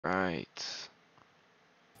Right.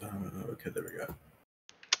 Okay, there we go.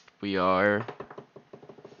 We are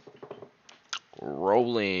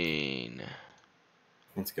rolling.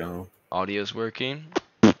 Let's go. Audio's working.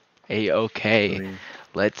 Hey, okay.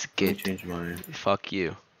 Let's Let me get. change mine. Fuck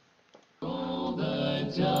you.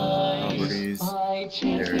 Properties.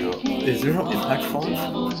 There we go. Is there no impact font?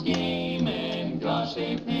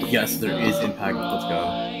 Yes, there is impact. Let's go.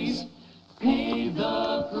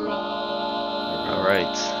 All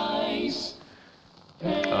right.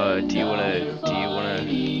 Do you wanna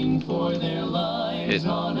hit?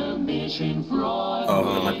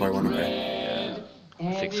 Oh, am I player one? Okay. Yeah,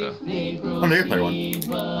 I think so. Oh, no, you're player one.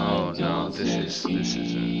 Oh no, this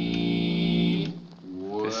isn't.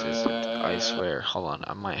 I swear. Hold on,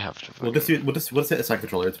 I might have to. We'll just hit a side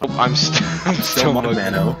controller. It's fine. I'm still Mano. I'm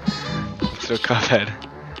still Cuphead.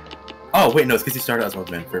 Oh wait, no, it's because you started as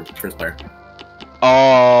Mugman for first player.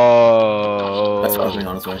 Oh. That's what I was being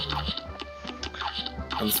honest with.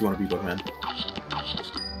 Unless you want to be Mugman.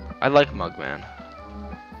 I like Mugman.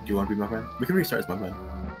 Do you want to be Mugman? We can restart as Mugman.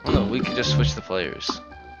 Well, no, we could just switch the players.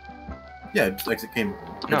 Yeah, just exit game.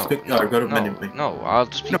 No, go to menu. No, I'll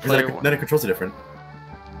just be player one. Then it controls it different.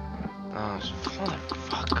 Oh,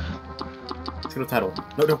 motherfucker. Let's go to title.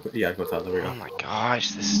 No, yeah, go to title. There we go. Oh my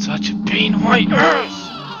gosh, this is such a pain in my ass.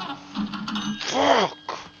 Fuck.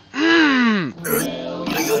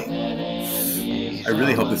 I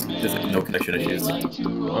really hope there's like no connection issues.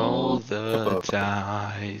 Roll the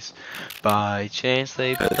dice. By chance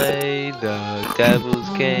they play the devil's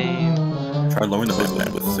game. Try lowering the voice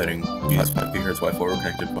bandwidth setting. Use 5 GHz Wi-Fi or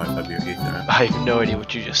connected by 5 GHz. I have no idea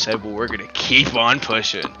what you just said, but we're gonna keep on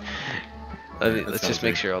pushing. Let's just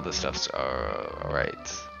make sure all this stuff's alright.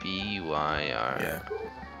 BYR. Yeah.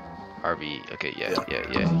 RB. Okay, yeah.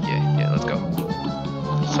 Let's go.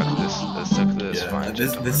 Let's suck this. Yeah, Fine.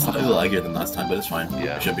 this is slightly laggier than last time, but it's fine.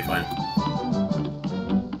 Yeah. It should be fine.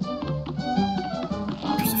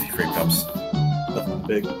 Just a few frame cups. Nothing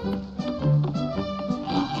big.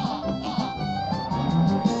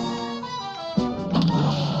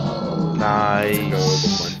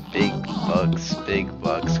 Nice. Big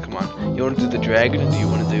bucks. Come on. You want to do the dragon, or do you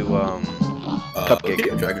want to do cupcake?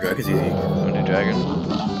 Okay, dragon is easy. You want to do dragon?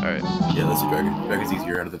 All right. Yeah, let's do dragon. Dragon's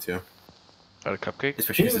easier out of the two. Out of cupcake?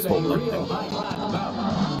 Especially because this whole blood thing.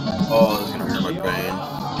 Oh, this is gonna hurt my brain.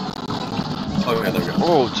 Oh yeah, there we go.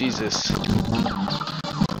 Oh Jesus.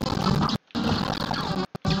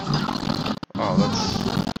 Oh, that's.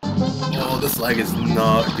 Oh, this lag is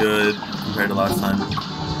not good compared to last time.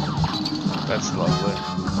 That's lovely.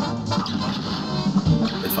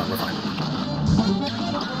 It's fine, we're fine.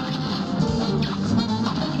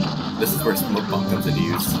 This is where smoke bomb comes into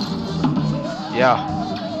use. Yeah.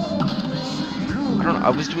 I don't know, I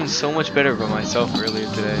was doing so much better by myself earlier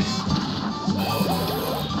today.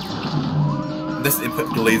 This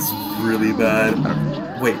input delay's really bad.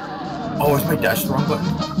 Wait. Oh, is my dash the wrong button?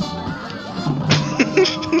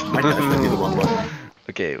 My dash might be the wrong button.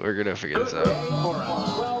 Okay, we're gonna figure this out.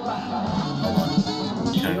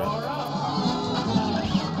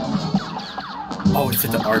 Oh, it's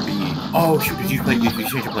set to RB. Oh shoot, did you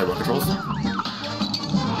change your player one controls?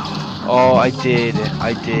 Oh, I did.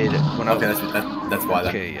 When okay, that's why.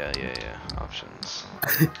 Okay, yeah. Options.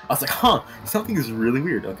 I was like, huh, something is really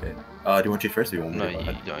weird. Okay. Do you want to change first, or you want me to?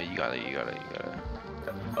 No, you got it.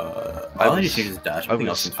 I only change his dash. I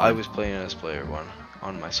was playing as player one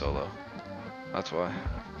on my solo. That's why.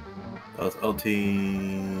 That was LT.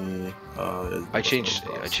 I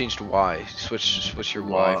changed Y. Switch your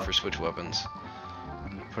Y for switch weapons.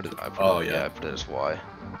 I put it as Y.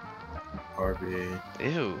 RB.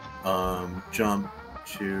 Ew. Jump,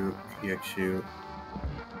 shoot, EX shoot.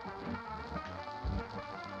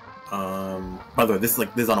 By the way, this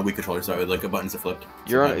is on a Wii controller, so like the buttons are flipped.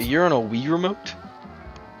 You're on a Wii remote?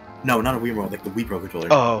 No, not a Wii remote, like the Wii Pro controller.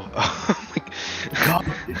 Oh. God,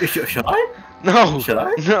 should I? No. Should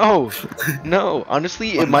I? No.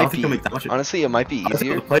 Honestly, it might be. Honestly, it might be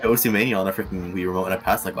easier. I was play Osimania on a freaking Wii remote, and I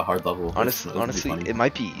passed like a hard level. Honestly, it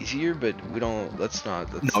might be easier, but we don't. Let's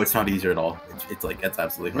not. No, it's not easier at all. It's like it's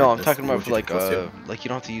absolutely. No, I'm talking about for like you don't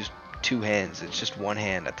have to use two hands. It's just one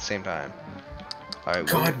hand at the same time. All right.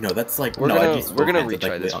 God, no, that's like. We're gonna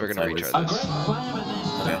retry this. We're gonna retry this.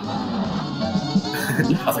 Okay.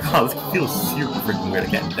 I was like, oh, this feels super freaking weird. I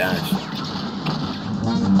can't dash.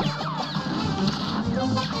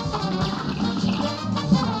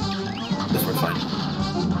 This works fine.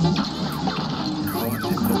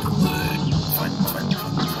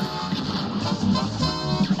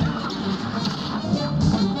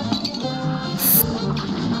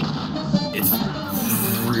 It's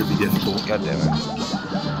really difficult. God damn it.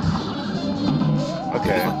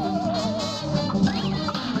 Okay.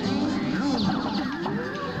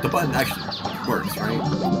 The button actually works, right?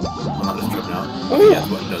 I'm not just tripping out. Ooh! Yeah, the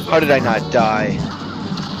button does How work. did I not die?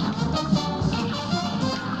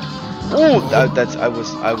 Oh, that's I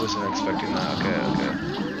wasn't expecting that. Okay, okay.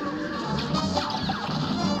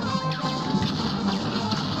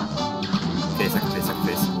 Face, second face, second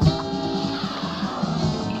face.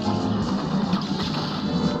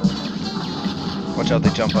 Watch out, they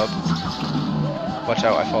jump up. Watch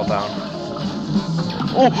out, I fall down.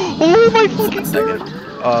 Oh, oh my fucking god!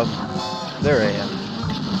 There I am.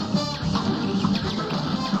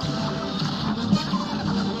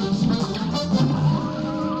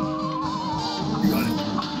 You got it.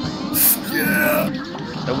 Yeah!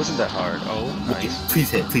 That wasn't that hard. Oh, nice. Please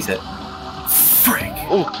hit, please hit. Frick!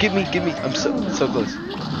 Oh, give me. I'm so close.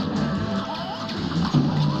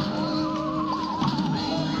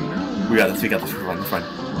 We got this, we're fine.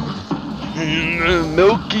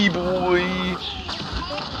 Milky boy.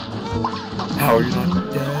 How are you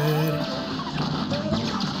not dead?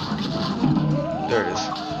 There it is.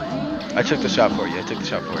 I took the shot for you.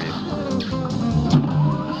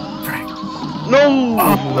 Frick. No!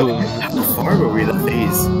 Oh, how far were we in the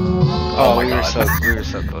phase? Oh, my we god. were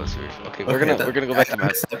so close. Okay, we're gonna go back to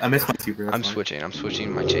map. I missed my super. I'm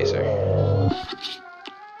switching my chaser.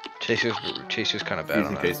 Chaser's kind of bad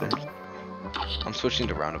on that. Chaser. I'm switching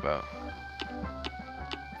to roundabout.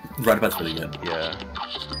 Roundabout's really good. Yeah.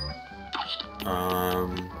 I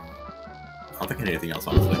don't think I need anything else,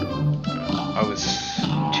 honestly. I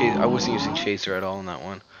wasn't using chaser at all in that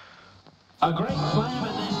one. A great slam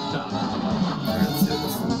and then some. Alright, let's do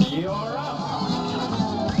this. You're up.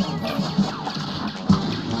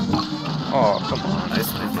 Oh, come on.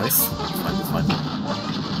 Nice. It's fine.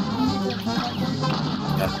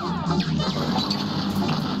 Yeah.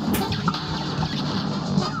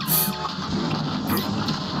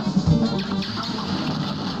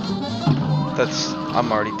 I'm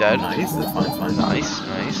already dead. Nice, it's fine. Nice.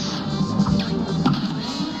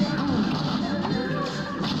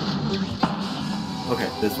 Okay,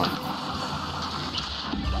 this one.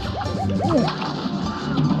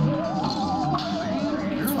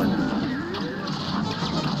 It's fine.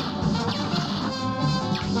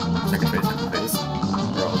 Second phase.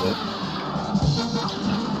 We're all good.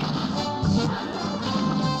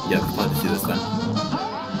 Yeah, I'm glad to see this then.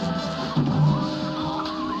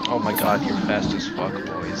 Oh my god, you're fast as fuck,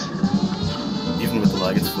 boys. Even with the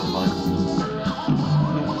lag, it's still fine.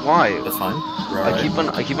 Why? That's fine. We're I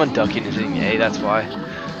keep on ducking and hitting A, that's why.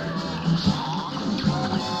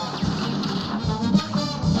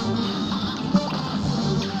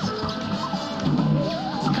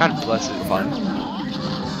 God bless it. We're fine.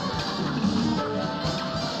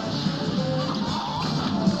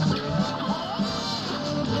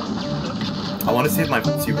 I want to save my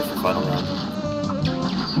super for final round.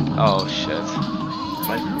 Oh shit. It's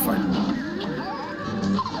fine. We're fine.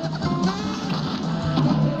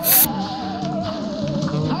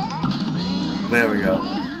 There we go.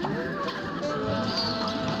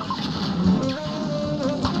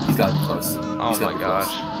 He's got close. Oh my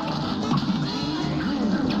gosh.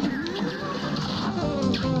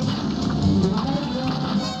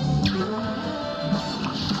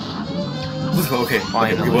 Let's go. Okay.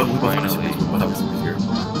 Finally, we'll finally. have a super here.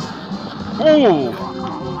 Ooh!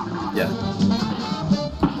 Yeah.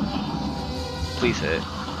 Please hit.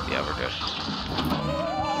 Yeah, we're good.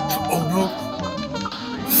 Oh no.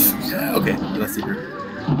 Yeah. Okay. Let's see here.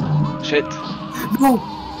 Shit. No.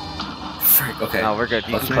 Frick. Okay. No, we're good.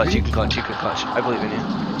 You can clutch. I believe in you.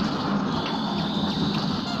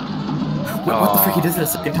 What the frick? He does it a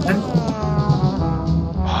second time?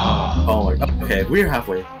 Oh my god. Okay, we're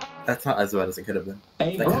halfway. That's not as bad as it could have been.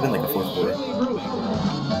 That could have been like a fourth quarter.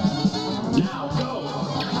 Now go.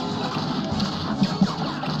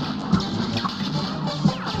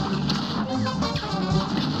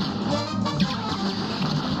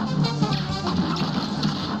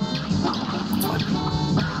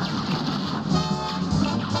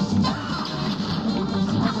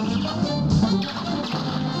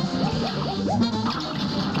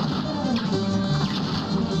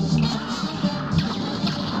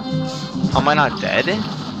 Am I not dead?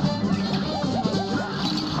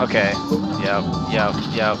 Okay. Yep.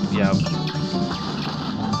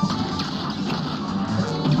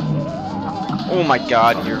 Oh my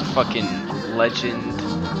god, you're fucking legendary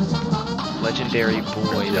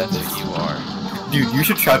boy, that's what you are. Dude, you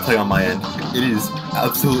should try playing on my end. It is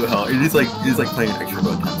absolute hell. It is like playing an extra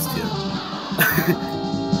mode times 2.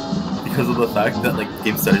 Because of the fact that like the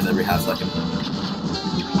game starts every half second.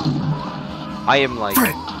 I am like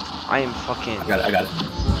Frick. I am fucking I got it.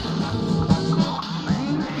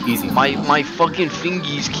 Easy. my fucking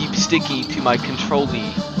fingies keep sticking to my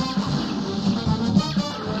controlly.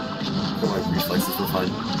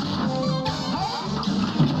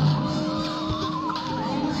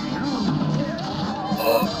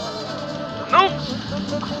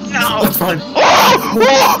 No! That's fine.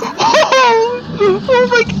 Oh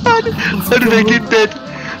my god! How did I get that?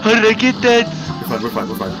 How did I get that? We're fine,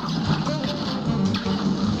 we're fine.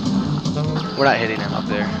 We're not hitting him up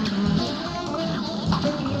there.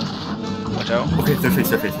 Watch out. Okay, their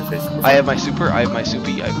face. I have my super, I have my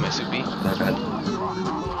soupy, I have my soupy. Not bad.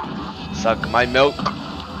 Suck my milk.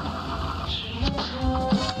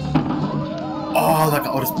 Oh, that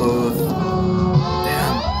got us both.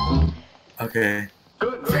 Damn. Okay.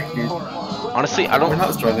 Good game for us. Honestly, I We're don't...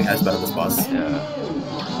 not struggling as bad as this boss.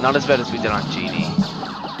 Yeah. Not as bad as we did on Genie.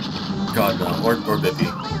 God, no. Or Bippy.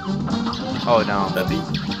 Oh no. Bippy?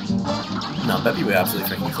 No, Bippy we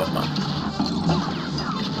absolutely freaking slept on.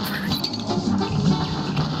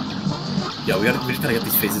 Yeah, we just gotta get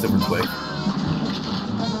these phases over quick.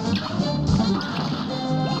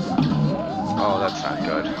 Oh, that's not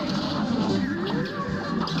good.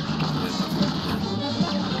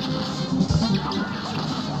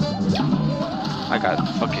 I got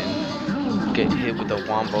fucking get hit with a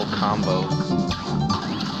wombo combo.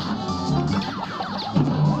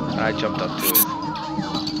 And I jumped up to it.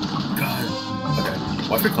 God. Okay.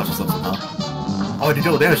 Watch me clutch yourself somehow. Oh, I did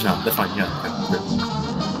double damage now. That's fine, yeah. Okay, good.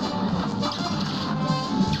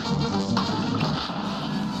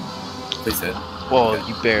 Please hit. Whoa,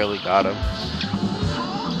 you barely got him.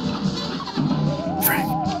 Frank.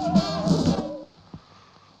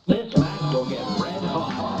 This match will get red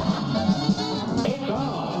hot. It's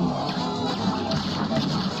on.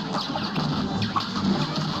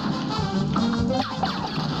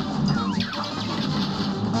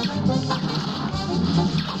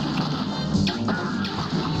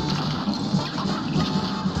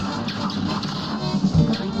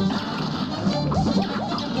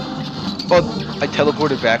 Oh, I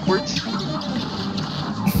teleported backwards?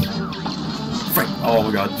 Frank. Oh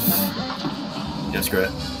my god. Yeah, screw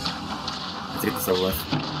it. Let's get this over with.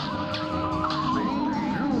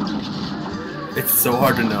 It's so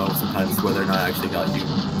hard to know sometimes whether or not I actually got you,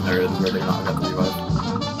 or whether or not I got the revive.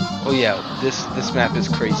 Oh yeah, this map is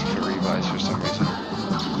crazy for revives for some reason.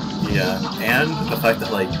 Yeah, and the fact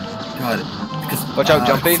that like, God, because Watch out,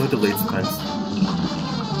 jumping. it's so delayed sometimes.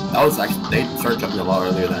 That was actually, they started jumping a lot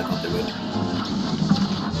earlier than I thought they would.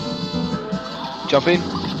 Jumping,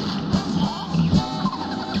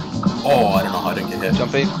 Oh, I don't know how I didn't get hit.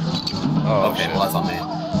 jumping. Oh, Okay, shit. well that's on me.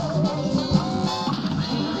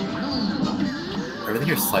 Everything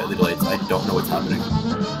here is slightly delayed, so I don't know what's happening.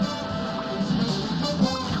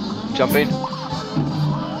 Jumping.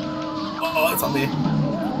 Oh, that's on me.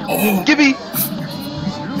 Oh, Gimme!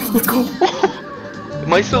 let's go.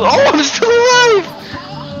 Am I still? Oh, I'm still alive!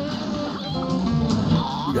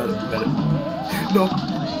 You got it. No.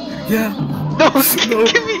 Yeah. No, No.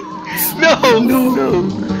 gimme! No, No.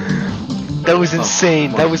 That was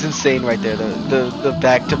insane. Oh, That was insane right there. The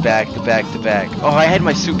back to back, the back to back. Oh, I had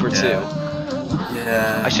my super too.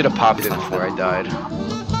 Yeah. I should have popped It's it not before I fun. died.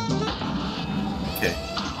 Okay.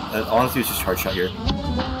 Honestly, it's just charge shot here.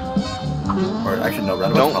 Or actually, no,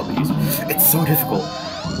 roundabout's Don't. probably easy. It's so difficult.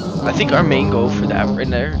 I think our main goal for that right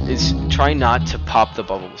there is try not to pop the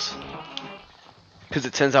bubbles. Because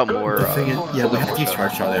it sends out more. The thing is, yeah, we have to use more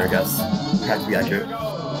charge shot there, I guess. We have to be accurate.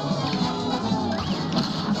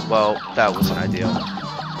 Well, that wasn't ideal.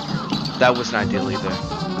 That wasn't ideal either.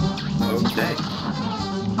 Okay.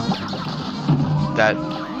 That. I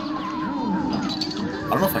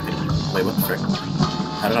don't know if I can. Wait, what the frick?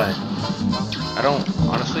 How did I? I don't.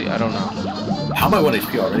 Honestly, I don't know. How am I 1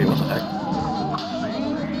 HP already? What the heck?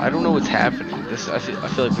 I don't know what's happening. This. I feel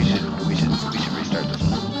like we should restart this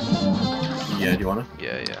one. Yeah, do you wanna?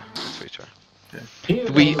 Yeah. Let's retry.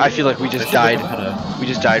 Okay. I feel like we just I should look died. up how to- We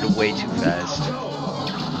just died way too fast.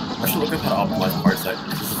 I should look up how to optimize parts set.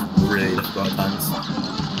 This is really difficult at times.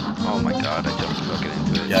 Oh my god, I jumped fucking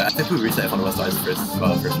into it. Yeah, I think we reset if one of us dies first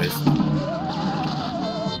phase.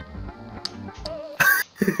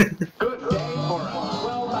 Good day for us.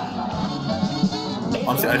 Well done.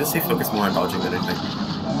 Honestly, I just say focus more on dodging than anything.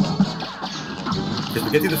 Because we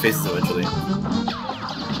get through the phases eventually.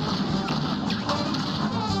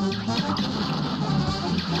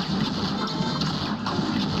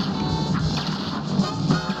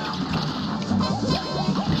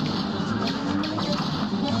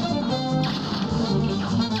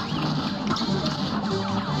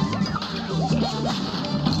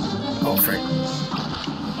 Oh, frick.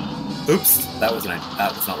 Oops, that was not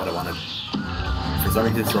what I wanted. For some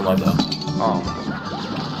reason, it's still alive though. Oh.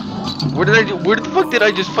 Where the fuck did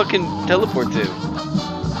I just fucking teleport to?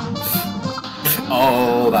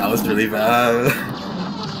 Oh, that was really bad.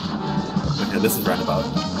 Okay, this is roundabout.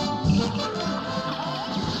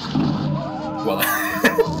 Well,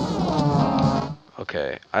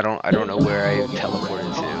 I don't know where I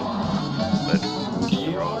teleported to, but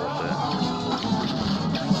we're all with it.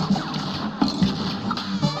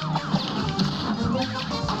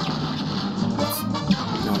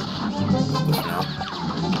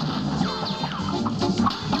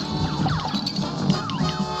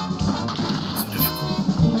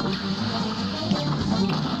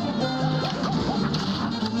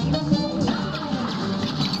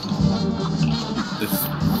 This is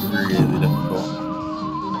really difficult.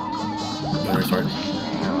 You want to restart?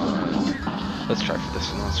 Let's try for this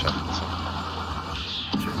one. Let's try for this one.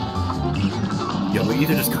 Yeah, we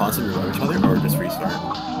either just constantly revive each other or just restart. So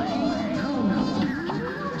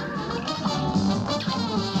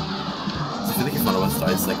I feel like if one of us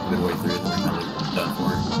dies like midway through, then we're kind of done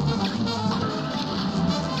for.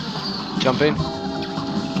 Jumping.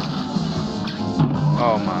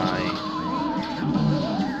 Oh my.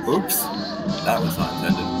 Oops. That was not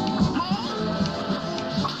intended.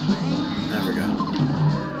 There we go.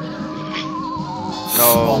 No.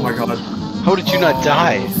 Oh my god. How did you not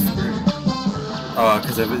die?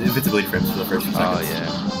 Because of invincibility frames for the first few seconds. Oh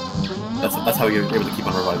yeah. That's how you're able to keep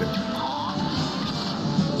on reviving.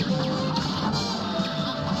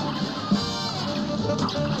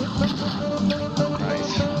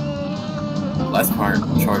 Nice. Last part,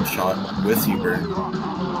 charge shot with super.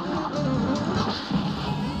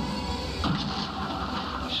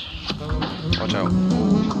 Watch out.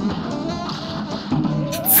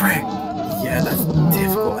 Frick! Yeah, that's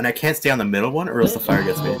difficult. And I can't stay on the middle one or else the fire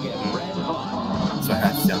gets me. So I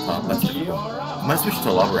have to stay on top. That's difficult. I might switch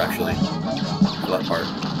to lava actually. For that part.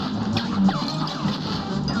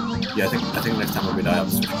 Yeah, I think next time when we die I'll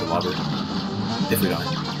switch to lava. If we die.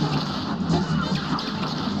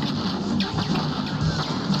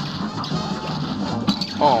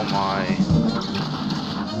 Oh my.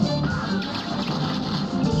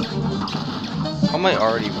 How am I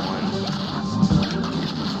already won?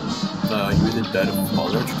 You either dead of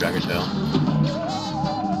Apollo or Dragon Tail.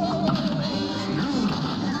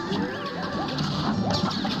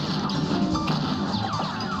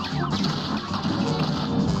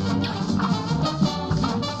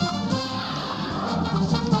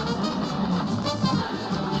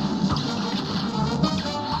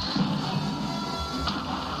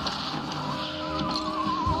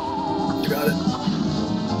 You got it.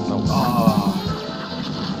 Nope. Oh.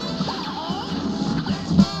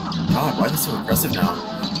 God, why are they so aggressive now?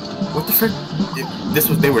 What the frick?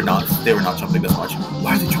 They were not jumping this much.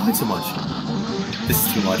 Why are they jumping so much? This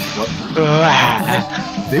is too much. What?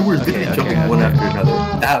 They were literally jumping one after another.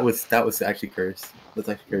 That was actually cursed. That's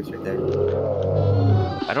actually cursed right there.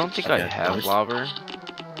 I don't think I have lobber.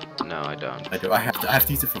 No, I don't. I do. I have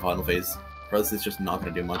to use it for final phase. Or else it's just not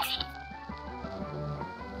gonna do much.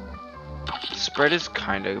 Spread is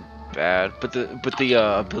kind of bad, but the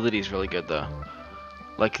ability is really good though.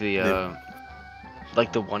 Like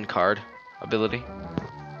the one card ability.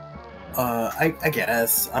 I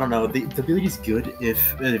guess. I don't know. The ability's good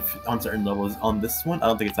if on certain levels. On this one, I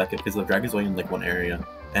don't think it's that good because the dragon's only in like one area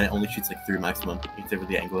and it only shoots like 3 maximum. You can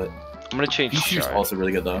really angle it. I'm gonna change P-shooter's charge. also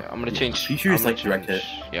really good though. Yeah, I'm gonna change. P-shooter's like direct hit.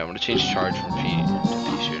 Yeah, I'm gonna change charge from P to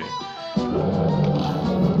P-shooter.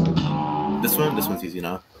 This one's easy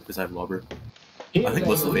now because I have lobber. I think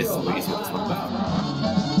most of the phases will be easy with this one.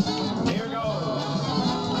 Here goes.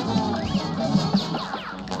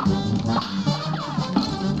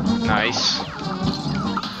 Nice.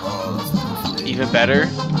 Oh, that's Even better.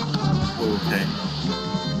 okay.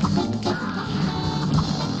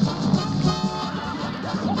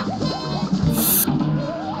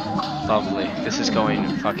 Lovely. This is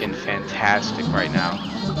going fucking fantastic right now.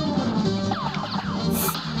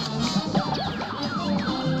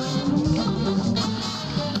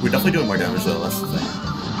 We're definitely doing more damage though, that's the thing.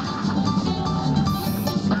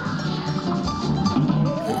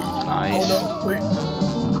 Nice. Oh no, wait.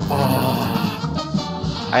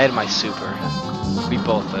 Oh. I had my super. We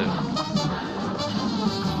both did.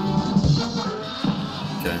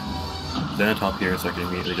 Okay. Then on top here so I can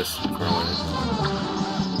immediately just throw away.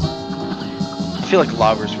 I feel like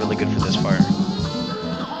lobber's really good for this part.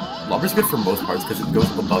 Lobber's good for most parts because it goes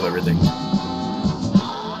above everything.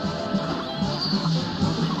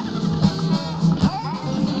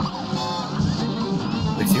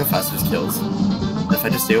 Like, see how fast this kills? If I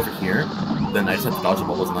just stay over here, then I just have to dodge the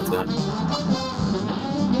bubbles and that's it.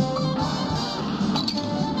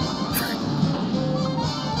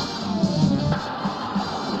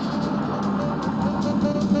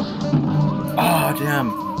 Oh, damn.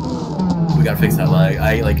 We gotta fix that lag.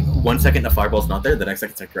 I, like, 1 second the fireball's not there, the next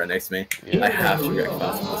second it's right next to me. Yeah. I have to react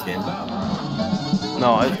fast in this game.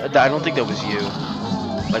 No, I don't think that was you.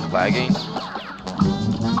 Like lagging.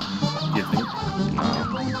 Do you think? No.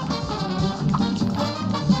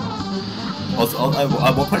 Also, at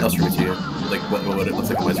one point I'll stream it to you. Like what it looks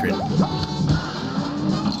like on my screen.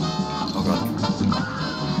 Oh god.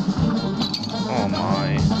 Oh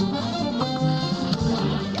my.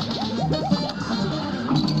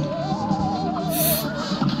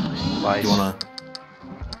 Lice. You wanna?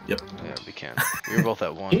 Yep. Yeah, we can. We were both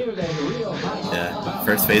at 1. Here's a real fight. Yeah.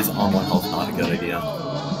 First phase on 1 health, not a good idea.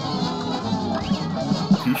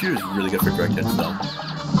 Pichu is really good for direct hits though.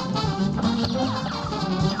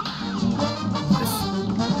 Nice.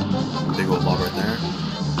 Big old log right there.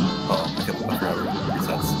 Oh, I kept going forever.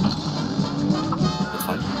 Resets. That's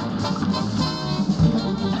fine.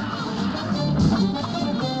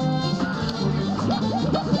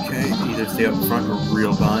 Okay, either stay up front or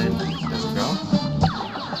real bind. There we go.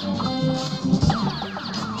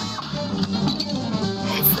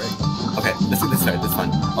 Oh, frick. Okay, this side, that's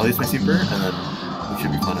fine. I'll use my super and then we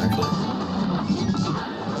should be fine actually.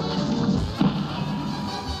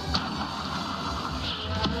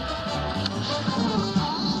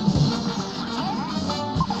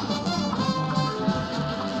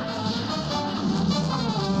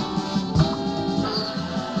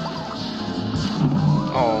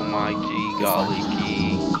 Oh my gee golly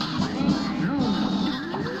gee.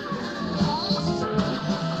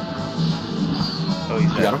 Oh, he's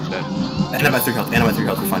You dead. got He's him? dead. And I'm at 3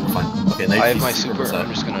 health, we're fine, we're fine. Okay, now I have he's my super. set. I'm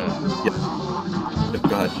just gonna. Yep. Yep,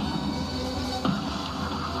 go ahead.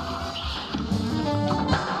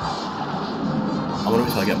 I'm gonna wait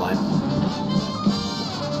until I get mine.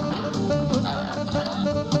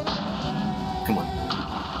 Come on.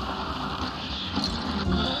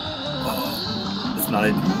 Oh, it's not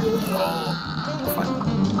ideal. Oh, fine.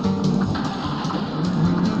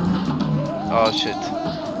 Oh shit.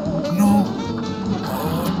 No!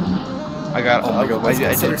 I got. Oh my God, I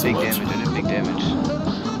did so big much. damage. I did big damage.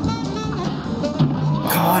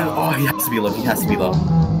 Come on! Oh, he has to be low, he has to be low.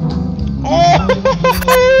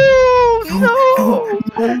 Oh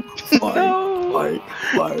Why? no!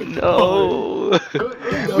 Why? No!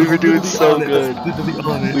 We were doing so good. That's literally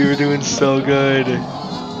on it. We were doing so good.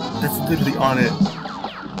 That's literally on it.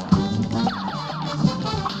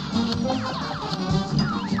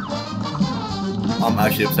 I'm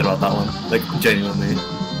actually upset about that one. Like, genuinely.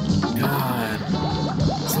 God.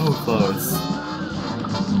 So close.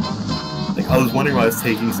 Like, I was wondering why it was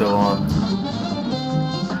taking so long.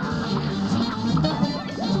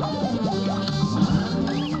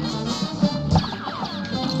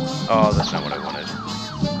 Oh, that's not what I wanted.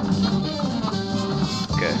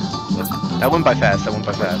 Okay. That's, That went by fast. That went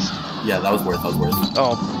by fast. yeah, that was worth it.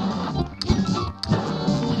 Oh.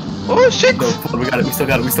 Oh shit! No, we got it, we still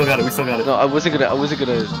got it. No, I wasn't gonna.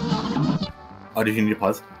 Oh, did you need to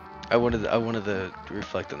pause? I wanted to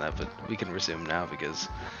reflect on that, but we can resume now because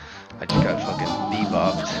I just got fucking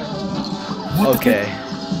bebopped. What Okay.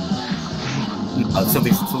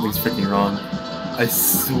 Something's freaking wrong. I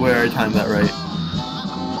swear I timed that right.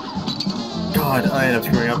 God, I end up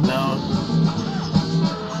screwing up now.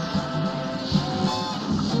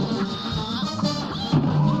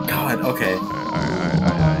 God, okay.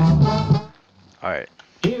 Alright.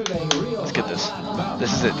 Here's a real Let's get this. fight.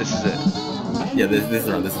 This is it. Yeah, this is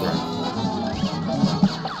the run. I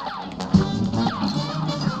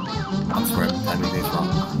swear I'm timing things wrong.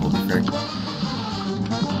 We'll be fair.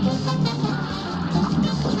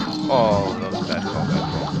 Oh, that was a bad call.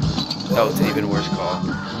 That was an even worse call.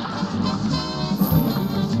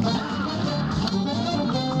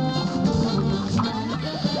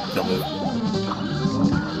 Don't move.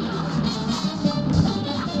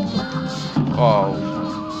 Oh.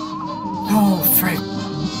 Oh, frick.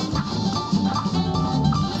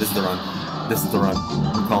 This is the run.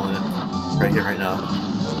 I'm calling it. Right here, right now.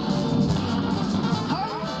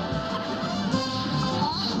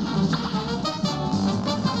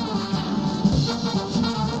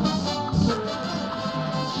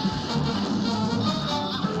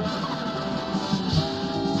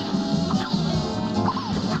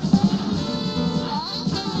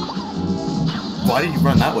 Why did you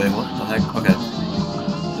run that way? What the heck? Okay.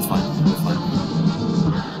 It's fine.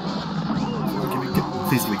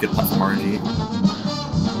 Please give me good platform RNG.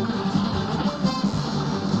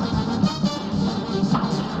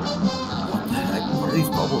 What the heck? What are these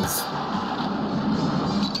bubbles?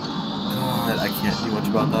 God, I can't do much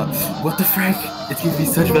about that. What the frick? It gives me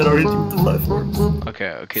such bad RNG with the platforms.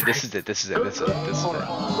 Okay. This is it. Well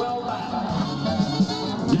done.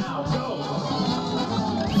 Now go.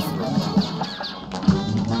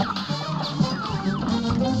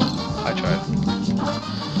 I tried.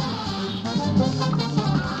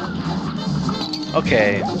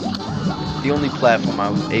 Okay. the only platform I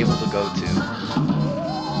was able to go to.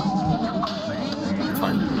 It's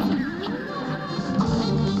fine.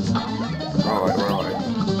 We're alright, we're alright.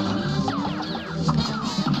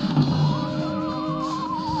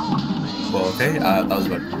 Well, okay, that was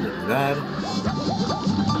about really bad.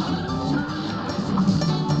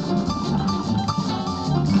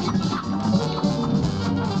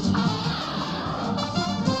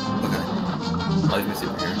 Okay. Let me see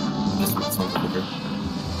over here. Just put some over.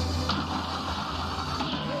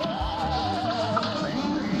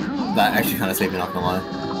 That actually kind of saved me, not gonna lie.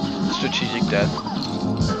 Strategic death.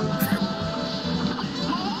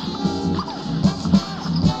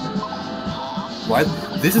 Why?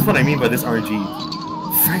 This is what I mean by this RNG.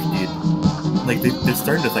 Frank, dude. Like, they're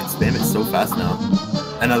starting to, like, spam it so fast now.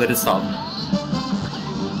 And now they just stop.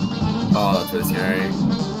 Oh, that's really scary.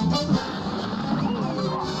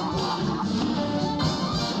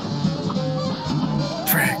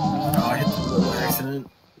 Frank! Oh, I hit the little accident.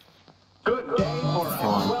 Good day for us.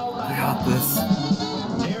 Come on. I got this.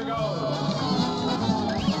 Here goes.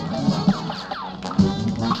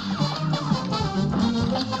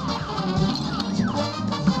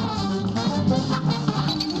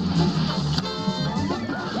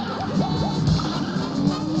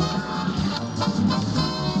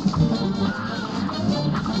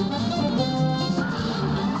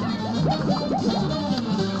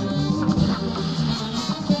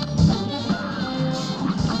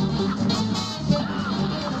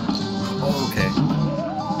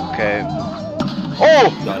 Okay. Oh!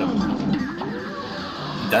 Got him.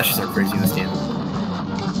 Dashes are crazy in this game.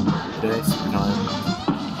 Today, super time.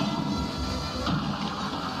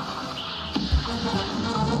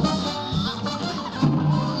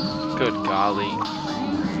 Good golly.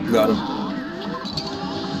 You got him.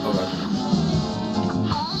 Oh god.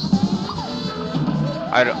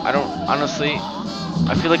 I don't, honestly,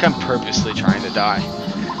 I feel like I'm purposely trying to die.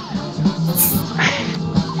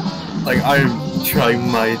 Like, I'm trying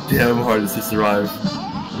my damn hardest to survive.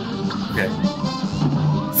 Okay.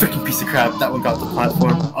 Freaking piece of crap, that one got the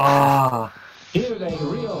platform. Ah. Here's a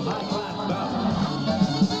real high-class bout.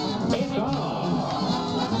 It's on.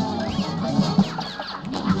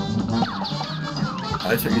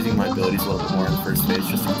 I start using my abilities a little bit more in the first phase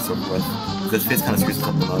just to get this over with. This phase kind of screws us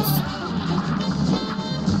up the most.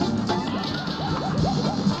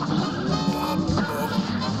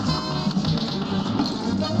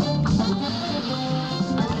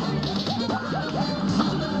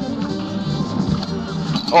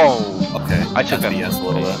 Oh, okay. I took that. BS a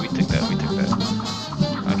little bit. We took that.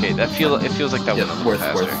 Okay, it feels like that Yeah, one a little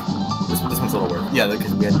faster. This one's a little worth. Yeah,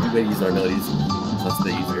 because we had to use our abilities, so that's a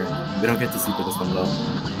bit easier. We don't get to sleep with this one though.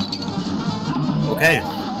 Okay.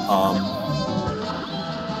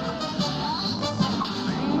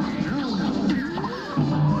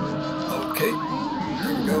 Okay.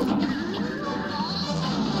 There we go.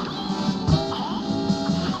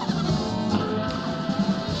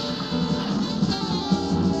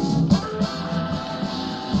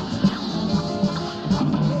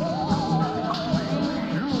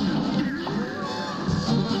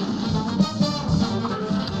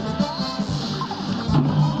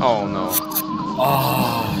 Oh no.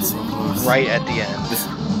 Oh, so close. Right at the end.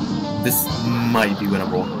 This might be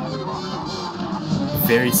winnable.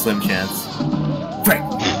 Very slim chance. Frank!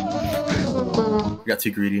 We got too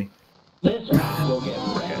greedy. This round will get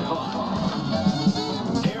red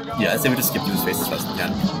hot. Here goes. Yeah, I'd say we just skip through this phase as fast as we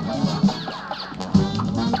can.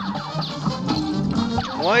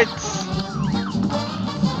 What?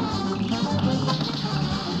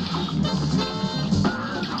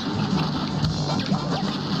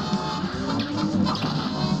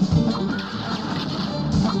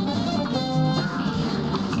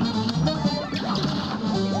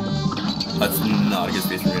 That's not a good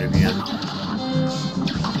space for me to be in.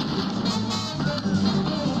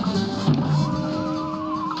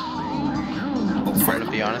 Oh,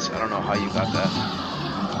 To be honest, I don't know how you got that.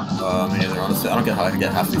 Me neither, honestly. I don't get how I can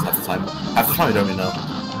get half of these half the time. Half the time I don't even know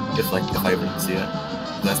if I even see it.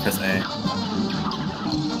 Let's press A.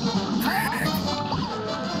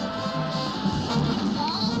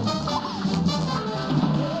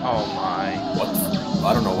 Oh my. What?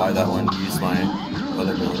 I don't know why that one used my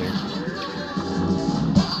other ability.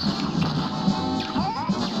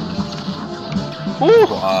 Woo!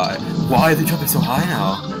 Why? Why are they jumping so high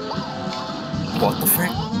now? What the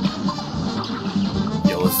frick?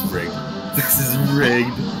 Yo, this is rigged. This is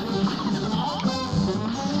rigged.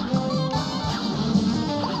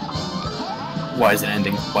 Why is it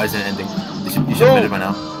ending? Why is it ending? You should have been it by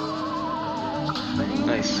now.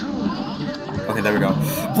 Nice. Okay, there we go.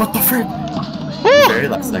 What the frick? Woo! Very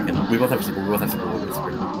last second. We both have super. We both have super.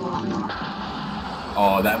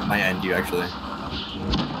 Oh, that might end you actually.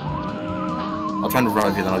 I'll try and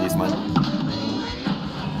revive you, then I'll use mine.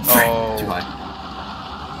 Oh. Too high.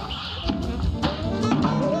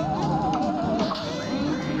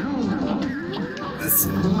 This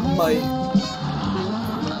might...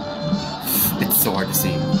 It's so hard to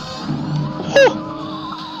see.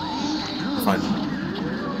 Fine.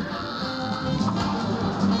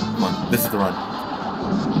 Come on, this is the run.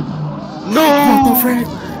 No! What the frick?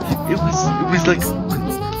 It was like,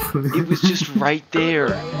 it was just right there.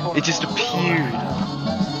 It just appeared.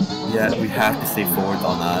 Yeah, we have to stay forward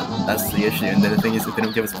on that. That's the issue. And then the thing is, if they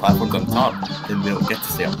don't give us platforms on top, then we don't get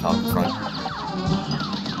to stay up top in front.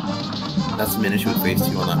 That's the main issue with phase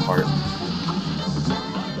 2 on that part.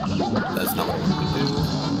 That's not what I wanted to do.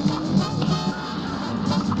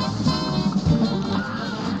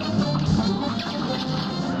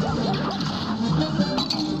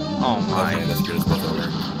 Oh my. Okay, that's good as both over.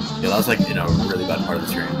 Yeah, that was like, you know, a really bad part of the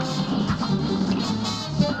stream.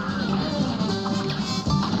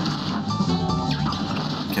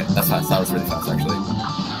 Okay, that's fast. That was really fast, actually.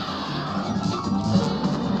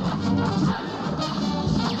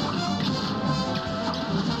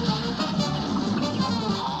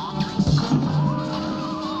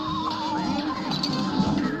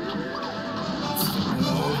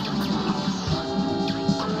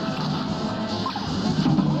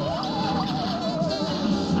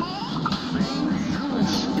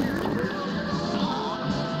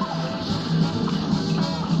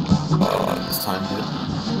 This time, dude.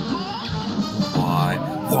 Why?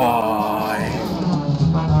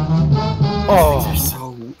 Oh. These are so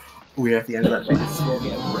weird at the end of that phase. Will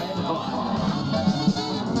get red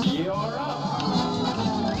hot. You're up.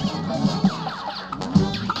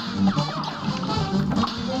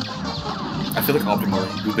 I feel like optimal.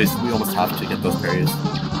 We almost have to get those parries.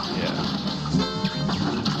 Yeah.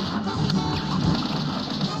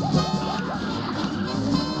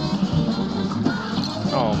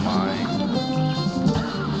 Oh my.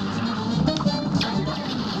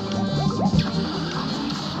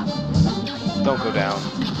 Don't go down.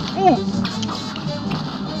 Ooh.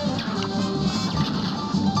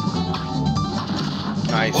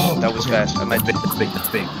 Nice. Oh, that was okay. fast. I might. That's big. That's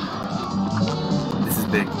big. This is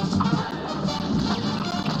big.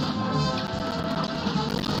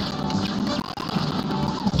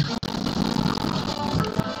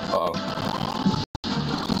 Uh-oh.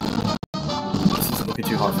 This is looking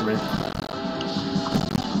too hard for me.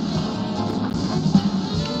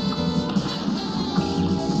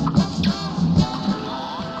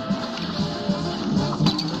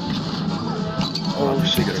 Oh,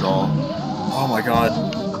 shit at all. Oh my god.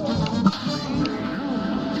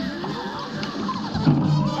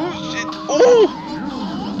 Oh shit! Oh!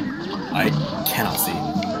 I cannot see.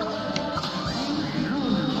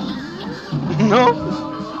 No!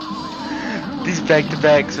 These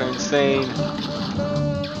back-to-backs are insane.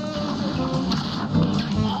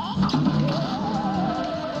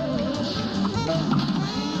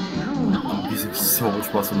 I'm using so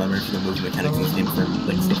much muscle memory for the movement mechanics in this game for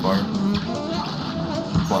like so far.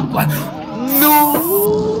 Come on, No!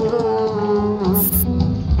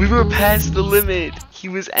 We were past the limit. He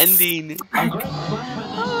was ending. I'm gonna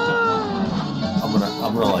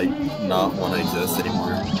like not want to exist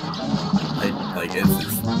anymore. It's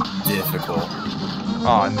just difficult.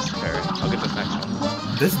 Oh, I missed the parry. I'll get this next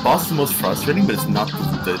one. This boss is the most frustrating, but it's not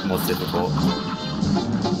the most difficult.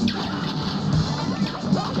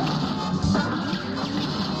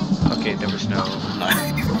 Okay, there was no.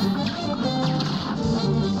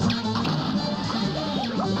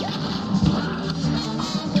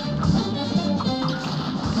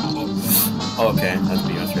 Okay, that's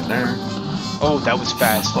BS right there. Oh, that was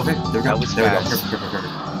fast. Okay, there we go. That was there fast. We go. Perfect.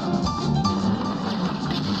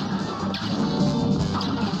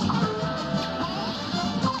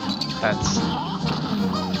 That's.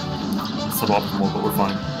 Suboptimal, but we're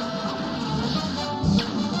fine.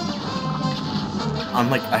 I'm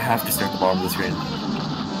like, I have to start at the bottom of the screen.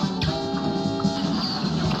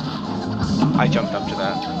 I jumped up to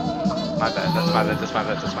that. My bad. That's my bad. That's my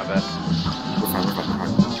bad. That's my bad. We're fine.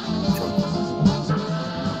 Chill.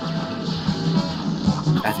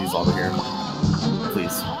 I have to use lava here.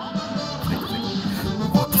 Please.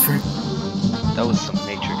 What the frick? That was some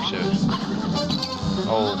Matrix shit.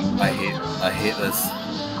 Oh. I hate this.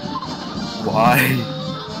 Why?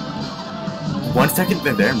 1 second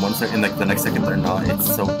they're there and 1 second, like the next second they're not.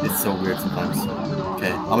 It's so weird sometimes.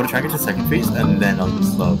 Okay, I'm gonna try to get to the second phase and then I'll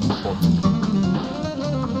use the ult.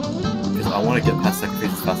 Because I want to get past second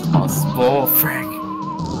phase as fast as possible. Frick.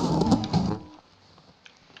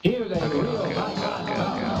 Here's a Okay, real okay, hot okay, okay,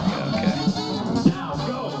 hot okay, okay, okay. Now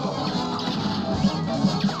go.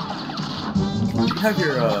 have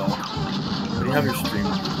your when you have your stream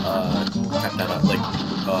kept that up, like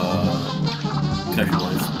connection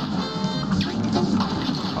wise?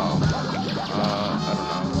 I don't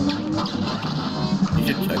know. You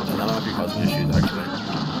should check that. That might be causing issues actually.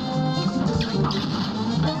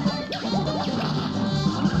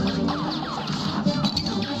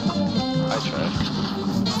 I tried.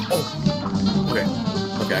 Oh! Okay.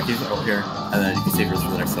 Okay, I can use it over here, and then you can save yours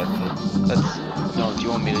for the next section. That's... No, do you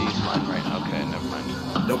want me to use mine right now? Okay, never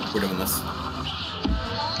mind. Nope, we're doing this.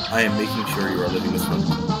 I am making sure you are living this one.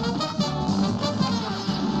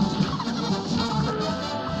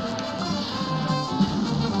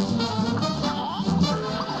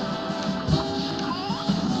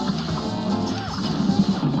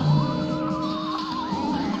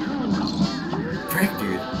 Frick,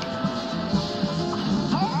 dude.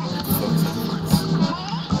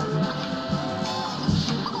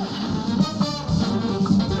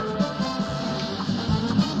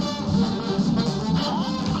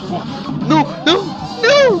 No! No!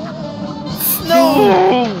 No!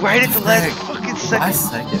 No! Right at the last fucking second. Last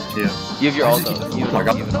second, too. You have your I ult just- though. You oh my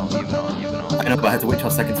God. have an ult. You have an ult. You have an ult. I know, but I had to wait till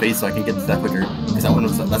second phase so I can get to that quicker. Because that one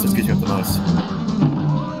was, that's what screws me up the most.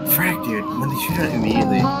 Frack, dude. When they shoot it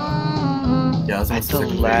immediately. Yeah, I was At almost the second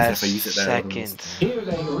phase. last If I use it there, second. Here's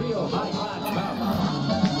a real high-class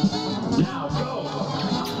battle. Now go.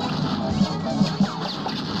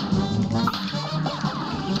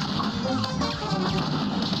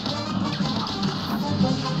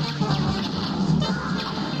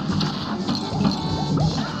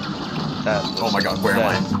 That was, oh my God, where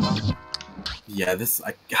that, am I? Yeah, this,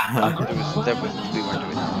 I we weren't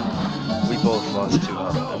doing it. We both lost 2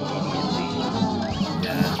 health immediately.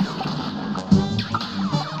 yeah.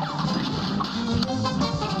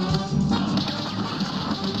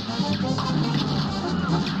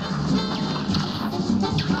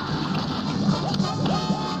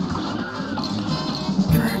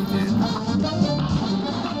 Frick, dude.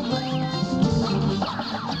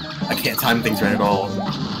 I can't time things right at all.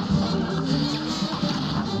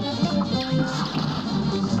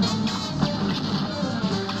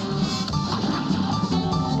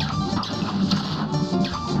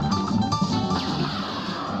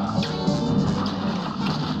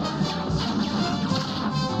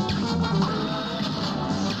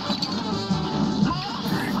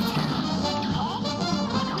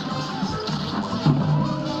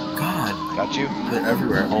 God, Got you? they're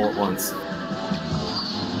everywhere all at once.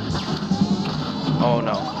 Oh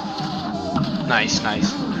no. Nice,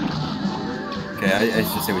 nice. Okay, I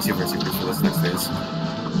should say we super secrets for this next phase.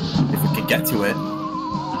 If we could get to it.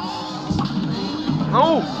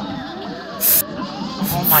 No!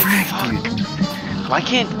 Oh my Frick, fuck. dude. Why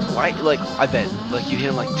can't, like, I bet, like, you hit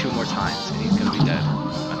him like 2 more times and he's gonna be dead.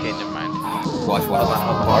 Okay, never mind. Watch, Hold on,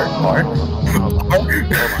 hold on, Bart, Bart.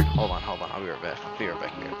 hold on, I'll be right back. Be right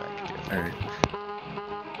back. Alright.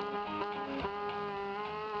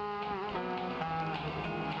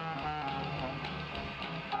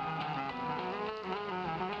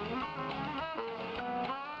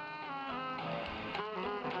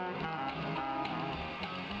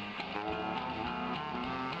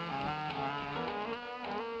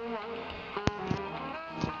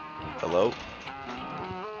 Hello?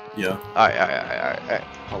 Yeah. Alright.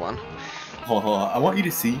 Hold on. Hold on. I want you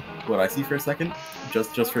to see what I see for a second.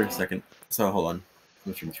 Just for a second. So hold on. Let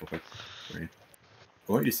me show this real quick. Right.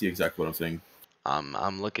 I want you to see exactly what I'm saying.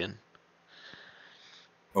 I'm looking.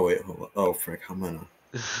 Oh wait, hold on. Oh frick, how am I not?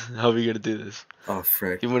 How are we gonna do this? Oh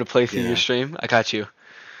frick. You wanna play through Yeah. your stream? I got you.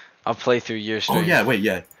 I'll play through your stream. Oh yeah, wait,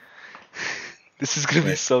 yeah. This is gonna be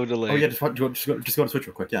Wait. so delayed. Oh yeah, just go to Switch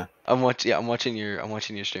real quick, yeah. I'm watching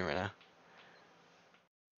your stream right now.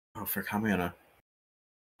 Oh frick, how am I gonna?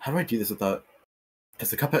 How do I do this without? Because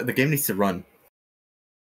the game needs to run.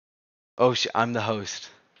 Oh I'm the host.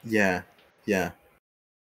 Yeah.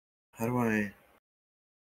 How do I?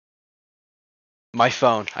 My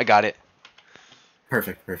phone. I got it.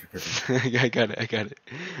 Perfect. I got it.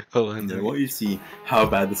 Hold on. And then I want you to see how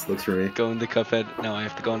bad this looks for me. Go into Cuphead. No, I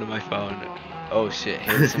have to go into my phone. Oh shit,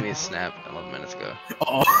 Haley sent me a snap 11 minutes ago.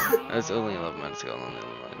 Oh. That's only 11 minutes ago.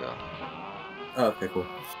 Oh, okay, cool.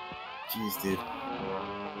 Jeez, dude.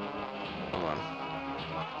 Hold on.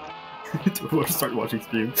 Do I want to start watching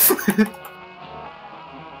stream?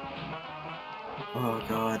 Oh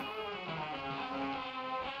god.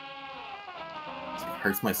 It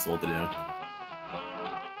hurts my soul to do.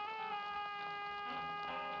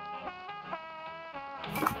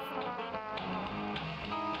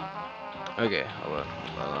 Okay, hold on.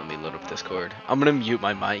 Let me load up Discord. I'm gonna mute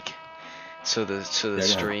my mic so the Yeah.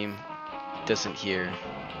 stream doesn't hear.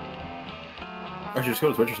 Or just go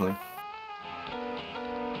to Twitch or something.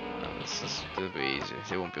 It'll be easier.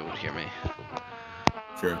 They won't be able to hear me.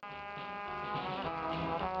 Sure.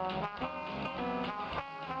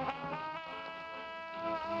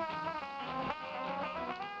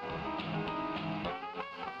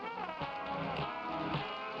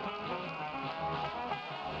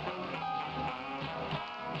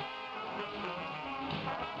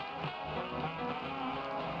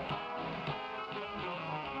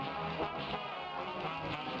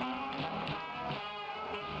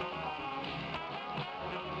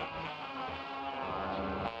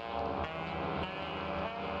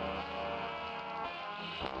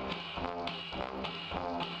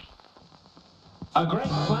 A great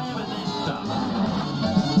slam and then some.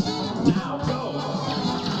 Now go.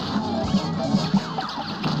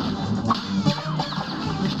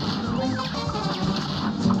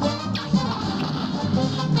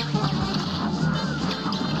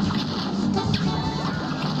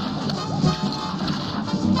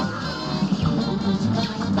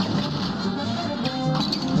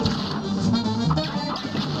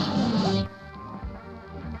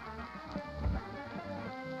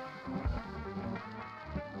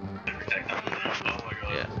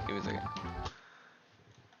 Yeah, give me a second.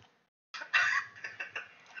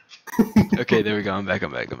 Okay, there we go. I'm back.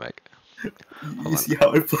 Hold You on. see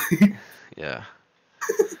how I play? Yeah,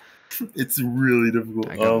 It's really difficult.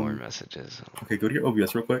 I got more messages. Okay, go to your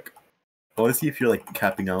OBS real quick. I want to see if you're like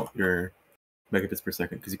capping out your megabits per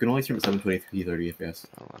second because you can only stream at 720p 30 FPS.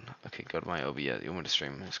 Hold on. Okay, go to my OBS. You want me to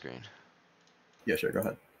stream my screen? Yeah, sure. Go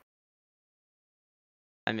ahead.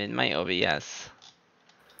 I'm in my OBS.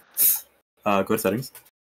 Go to settings.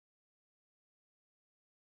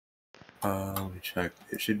 Let me check.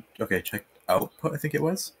 It should. Okay, check output. I think it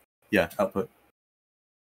was. Yeah, output.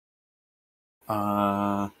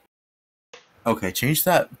 Okay, change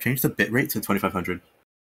that. Change the bitrate to 2500.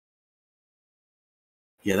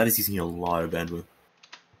 Yeah, that is using a lot of bandwidth.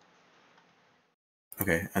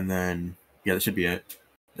 Okay, and then yeah, that should be it.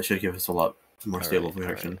 That should give us a lot more stable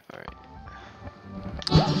connection. Alright.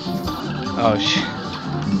 Oh shit.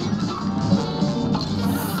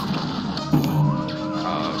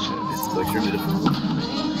 It's like extremely difficult.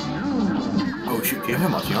 Oh shoot, do you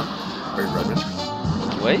have Hamachi on? Or Redman?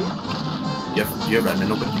 Wait? Do you have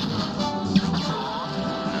Redman open? No.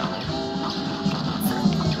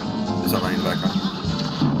 Is that running in the background?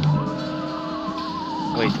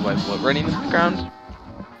 Wait, what running in the background?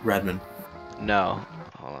 Redman. No.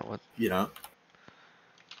 Hold on, what? You know.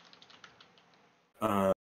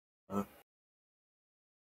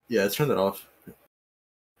 Yeah, let's turn that off.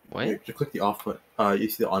 Wait? Just click the off button. You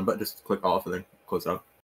see the on button, just click off and then close out.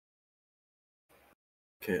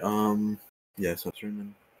 Okay, yeah, so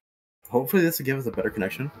turn. Hopefully this will give us a better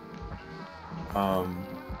connection. I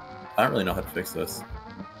don't really know how to fix this.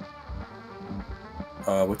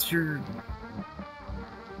 What's your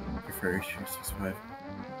preferred 65?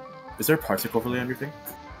 Is there a parsec overlay on your thing?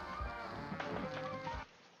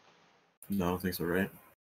 No, I don't think so, right?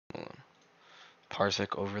 Hold on.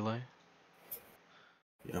 Parsec overlay?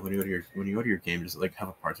 Yeah, when you go to your game, does it like have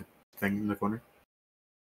a parsec thing in the corner?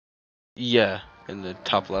 Yeah, in the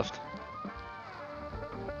top left.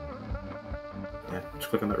 Yeah, just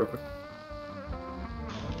click on that real quick.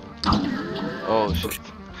 Oh shit.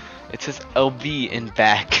 It says LB in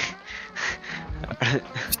back.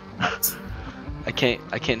 I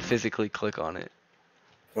can't physically click on it.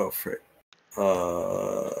 Oh frick.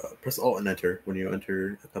 Press Alt and Enter when you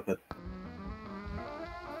enter Cuphead.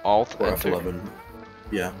 Alt Or enter. F11.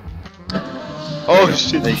 Yeah. Oh There you go.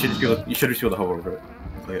 shit. And you should just be able to hover over it.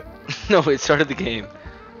 Click it. No, it started the game.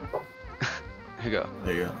 Here you go.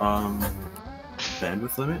 There you go.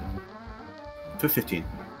 Bandwidth limit? Put 15.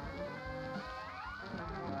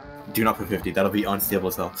 Do not put 50. That'll be unstable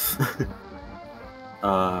as hell.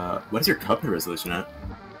 What is your Cuphead resolution at?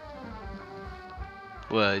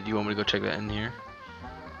 What, you want me to go check that in here?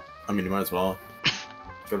 I mean, you might as well.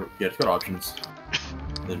 Just go to options.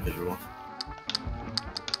 Then visual.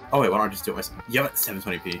 Oh wait, why don't I just do it myself? You have it at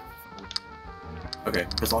 720p. Okay,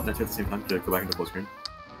 press Alt and Enter at the same time to go back into full screen.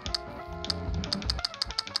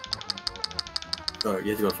 Oh, you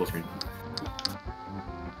have to go to full screen.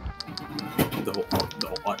 The whole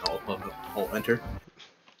Alt Enter.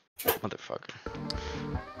 Motherfucker.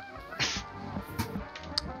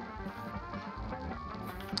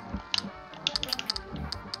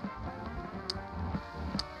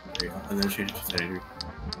 There you go. And then change it to 1080.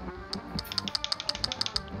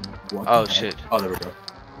 What Oh the heck? shit. Oh, there we go.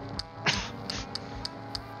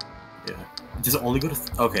 Yeah. Does it only go to?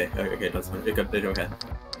 Okay, okay, it doesn't. Okay.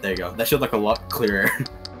 There you go. That should look a lot clearer.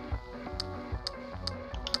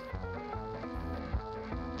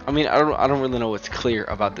 I mean, I don't really know what's clear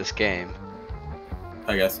about this game.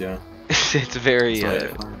 I guess, yeah. It's very So,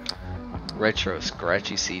 yeah. retro,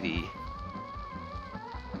 scratchy CD.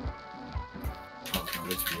 Oh,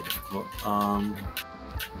 God, it's really difficult. Am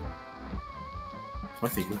I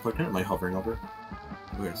thinking of clicking it? Am I hovering over?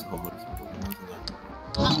 Where's the hold?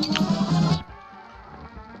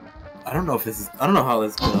 I don't know if this is. I don't know how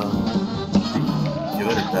this is gonna be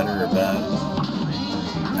good or better or bad.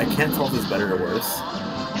 I can't tell if it's better or worse.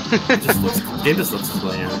 It just looks. The game just looks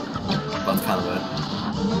linear. That's kind of it.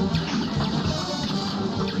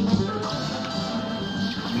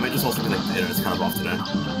 It might just also be like the internet's kind of off today.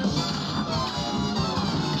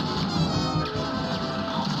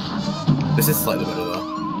 This is slightly better though.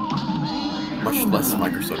 Much less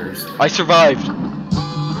micro stutters. I survived!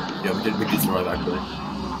 Yeah, we did survive actually.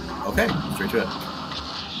 Okay, straight to it.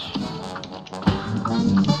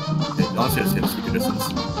 Okay, honestly, I just hit a speaker distance.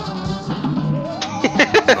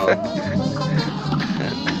 Okay.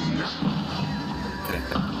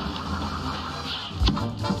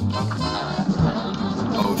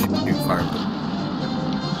 Oh, she was being fired.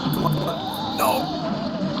 Come on. No!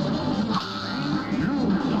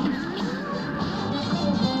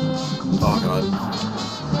 Oh god.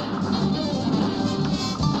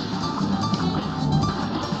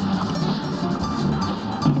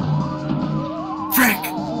 Frick!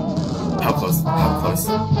 How close? How close?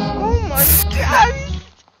 Oh my god!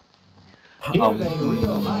 Here's a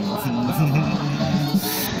real nice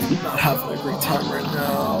I'm not having a great time right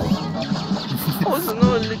now. Oh,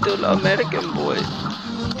 no, little American boy.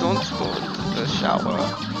 Don't go into the shower.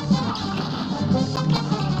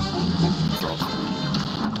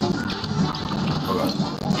 Oh god.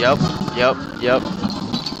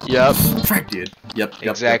 Yep. Frick, dude. Yep.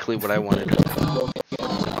 Exactly what I wanted.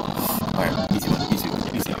 Alright, easy one.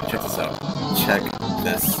 Check this out. Check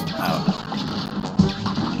this out.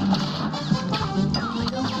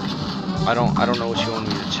 I don't know what you want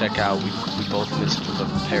me to check out. We both missed the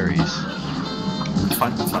parries. It's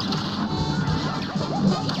fine, it's fine.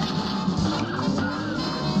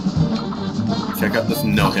 Check out this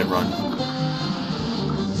no-hit run.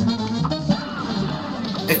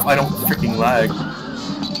 If I don't freaking lag,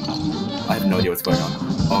 I have no idea what's going on.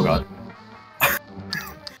 Oh god.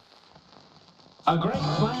 A great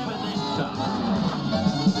slam and then some.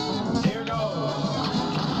 Here goes.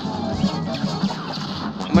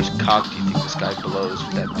 How much cock do you think this guy blows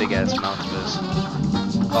with that big ass mouth of his?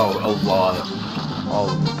 Oh, a lot. All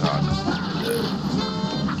of the cock.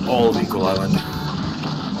 All of Eagle Island.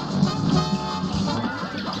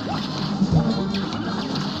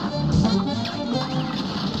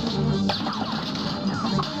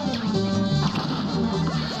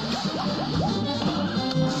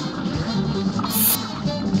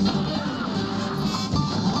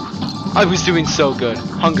 I was doing so good.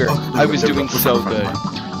 Hunger. I was doing so good.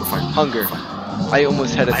 We're fine. Hunger. I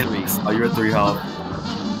almost had a 3. Oh, you're at 3 health.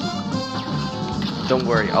 Don't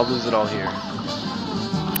worry, I'll lose it all here.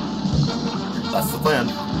 That's the plan.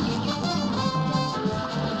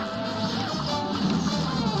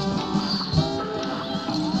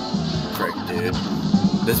 Frick, dude.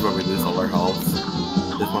 This is where we lose all our health. This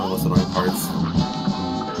is one of the most annoying parts.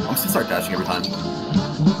 I'm just gonna start dashing every time.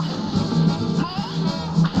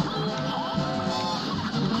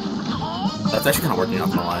 That's actually kind of working, not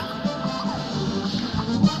gonna lie.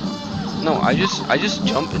 No, I just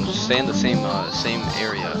jump and stay in the same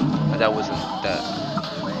area. That wasn't that.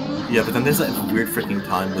 Yeah, but then there's that weird freaking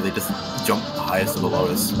time where they just jump the highest to the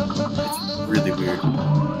lowest. It's really weird.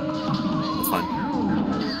 It's fine.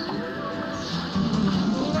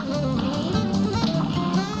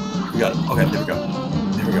 We got it. Okay, there we go.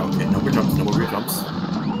 There we go. Okay, no more jumps. No more weird jumps.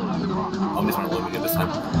 I'm just gonna eliminate it this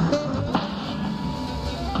time.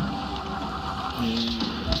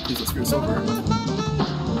 Please let's screw this over.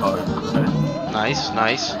 Oh, okay. Nice.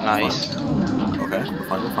 Okay, we're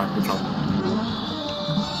fine. We're jump.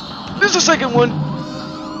 There's a second one.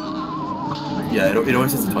 Yeah, it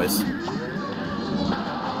always hits it twice.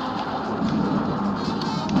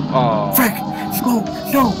 Oh. Frick!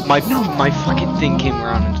 No! My fucking thing came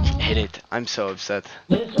around and hit it. I'm so upset.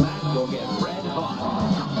 This match will get red hot.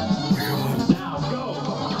 Now go.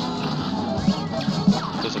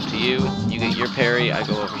 Goes up to you. You get your parry. I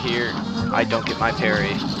go over here. I don't get my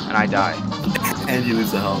parry, and I die. And you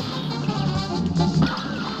lose the health.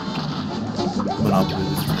 Monopoly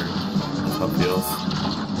this turn. That's how it feels.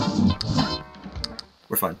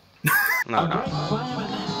 We're fine. No.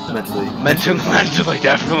 Mentally,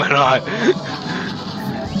 Definitely not.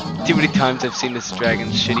 Too many times I've seen this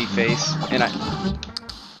dragon's shitty face, and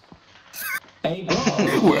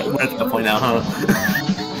we're at the point now, huh?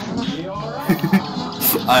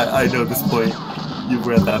 I know this point. You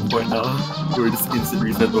were at that point now. You were just instant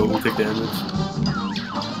reset, but we'll take damage.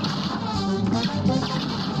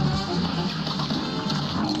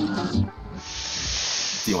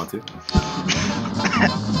 Do you want to?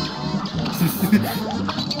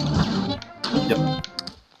 Yep.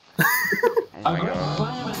 Oh my god.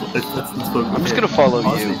 Let's I'm just gonna follow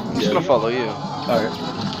Honestly, you. I'm just gonna follow you. Alright.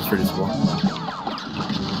 It's pretty small.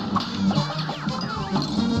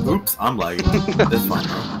 Oops, I'm lagging. It's fine,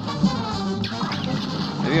 bro.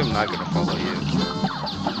 Maybe I'm not gonna follow you.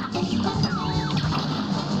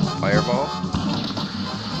 Fireball.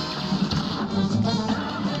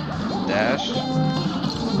 Dash.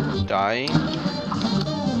 Dying.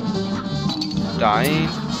 Dying.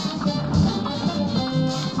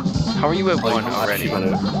 How are you at one already?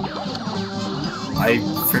 I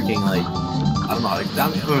freaking like, I don't know. Like, I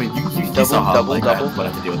mean, you saw how double. I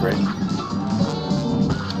have to deal with, right?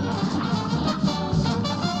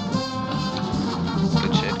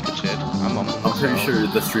 Good shit. I'm pretty sure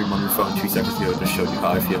the stream on your phone 2 seconds ago just showed you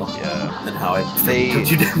how I feel. Yeah. And how I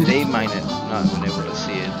They might have not been able to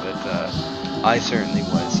see it, but I certainly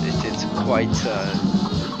was. It's quite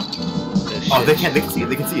oh, they can see it.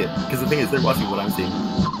 They can see it. Because the thing is, they're watching what I'm seeing.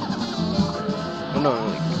 Oh no,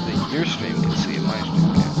 like your stream can see it, my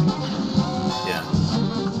stream can't. Yeah.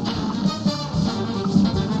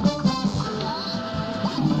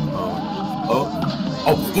 Oh.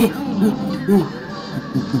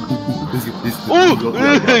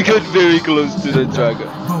 I got very close to the tracker.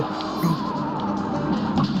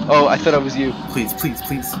 Oh, I thought I was you. Please.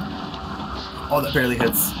 Oh, that barely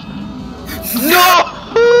hits. No!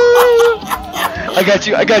 I got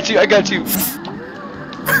you.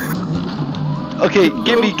 Okay,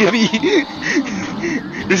 give me.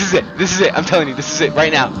 This is it. I'm telling you, this is it.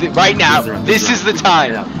 Right now. This is the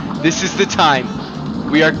time. This is the time.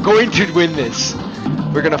 We are going to win this.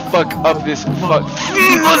 We're gonna fuck up this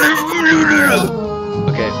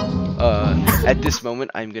Okay, at this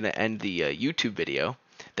moment, I'm gonna end the YouTube video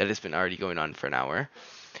that has been already going on for an hour.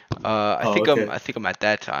 I think I'm at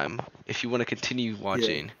that time. If you want to continue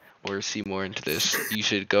watching or see more into this, you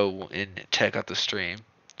should go and check out the stream.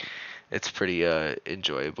 It's pretty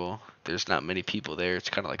enjoyable. There's not many people there. It's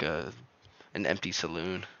kind of like an empty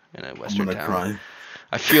saloon in a western town. Cry.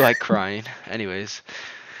 I feel like crying. Anyways.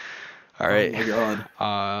 Alright. Oh my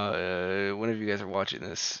god. Whenever you guys are watching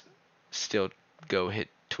this, still go hit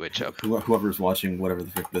Twitch up. Whoever's watching whatever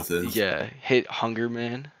the frick this is. Yeah, hit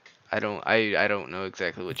Hungerman. I don't know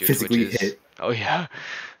exactly what your Physically Twitch is. hit. Oh yeah.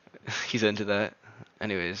 He's into that.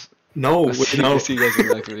 Anyways. No, See you guys in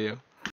the next video.